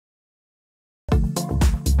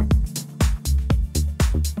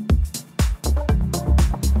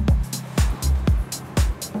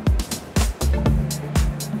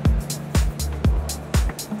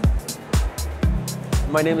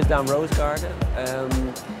My name is Daan Roosegaarde.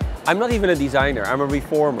 I'm not even a designer, I'm a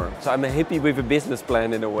reformer. So I'm a hippie with a business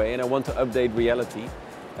plan in a way, and I want to update reality.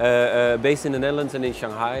 Based in the Netherlands and in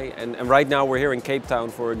Shanghai, and right now we're here in Cape Town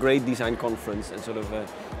for a great design conference and sort of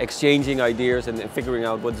exchanging ideas and figuring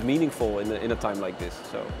out what's meaningful in a time like this.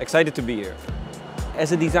 So excited to be here.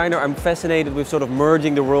 As a designer, I'm fascinated with sort of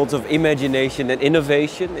merging the worlds of imagination and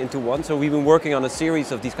innovation into one. So we've been working on a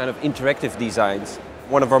series of these kind of interactive designs.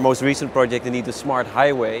 One of our most recent projects, indeed, the Smart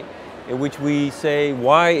Highway, in which we say,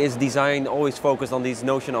 why is design always focused on this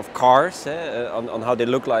notion of cars, on how they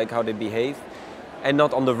look like, how they behave, and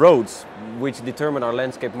not on the roads, which determine our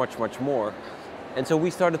landscape much, much more. And so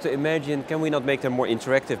we started to imagine, can we not make them more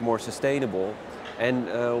interactive, more sustainable?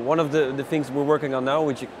 And one of the things we're working on now,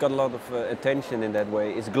 which got a lot of attention in that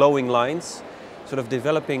way, is glowing lines, sort of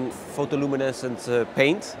developing photoluminescent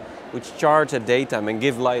paint, which charge at daytime and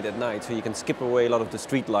give light at night. So you can skip away a lot of the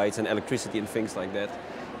street lights and electricity and things like that,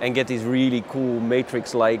 and get these really cool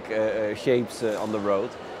matrix-like shapes on the road.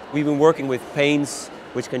 We've been working with paints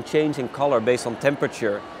which can change in color based on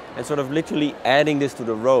temperature, and sort of literally adding this to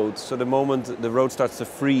the road. So the moment the road starts to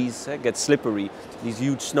freeze, gets slippery, these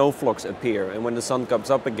huge snow flocks appear, and when the sun comes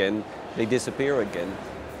up again, they disappear again.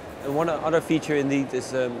 And one other feature indeed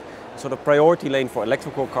is sort of priority lane for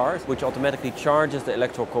electrical cars, which automatically charges the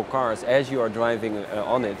electrical cars as you are driving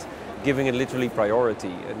on it, giving it literally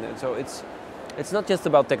priority. And so it's not just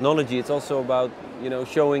about technology, it's also about, you know,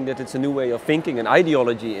 showing that it's a new way of thinking, an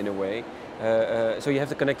ideology in a way. So you have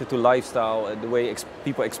to connect it to lifestyle, the way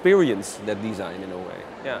people experience that design in a way.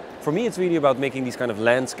 Yeah. For me, it's really about making these kind of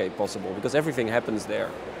landscape possible, because everything happens there.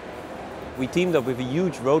 We teamed up with a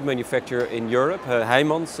huge road manufacturer in Europe,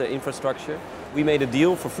 Heijmans Infrastructure. We made a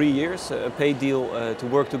deal for 3 years, a paid deal to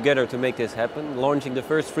work together to make this happen, launching the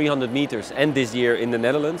first 300 meters and this year in the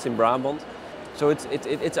Netherlands, in Brabant. So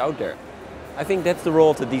it's out there. I think that's the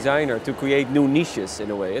role of the designer, to create new niches in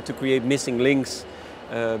a way, to create missing links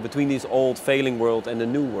between this old failing world and the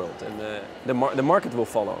new world, and the market will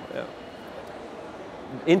follow. Yeah.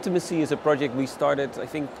 Intimacy is a project we started, I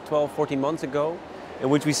think, 12, 14 months ago, in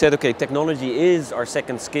which we said, okay, technology is our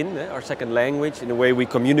second skin, our second language, in the way we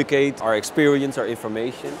communicate our experience, our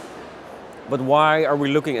information. But why are we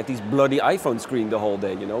looking at these bloody iPhone screen the whole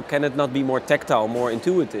day? You know, can it not be more tactile, more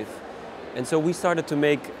intuitive? And so we started to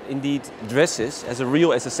make, indeed, dresses as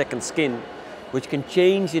a second skin, which can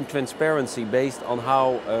change in transparency based on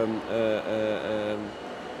how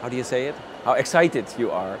do you say it? How excited you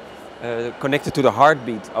are, connected to the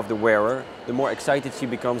heartbeat of the wearer. The more excited she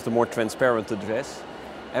becomes, the more transparent the dress.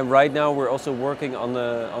 And right now we're also working on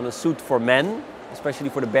a suit for men, especially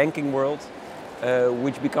for the banking world,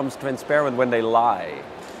 which becomes transparent when they lie.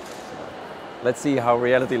 Let's see how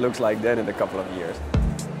reality looks like then in a couple of years.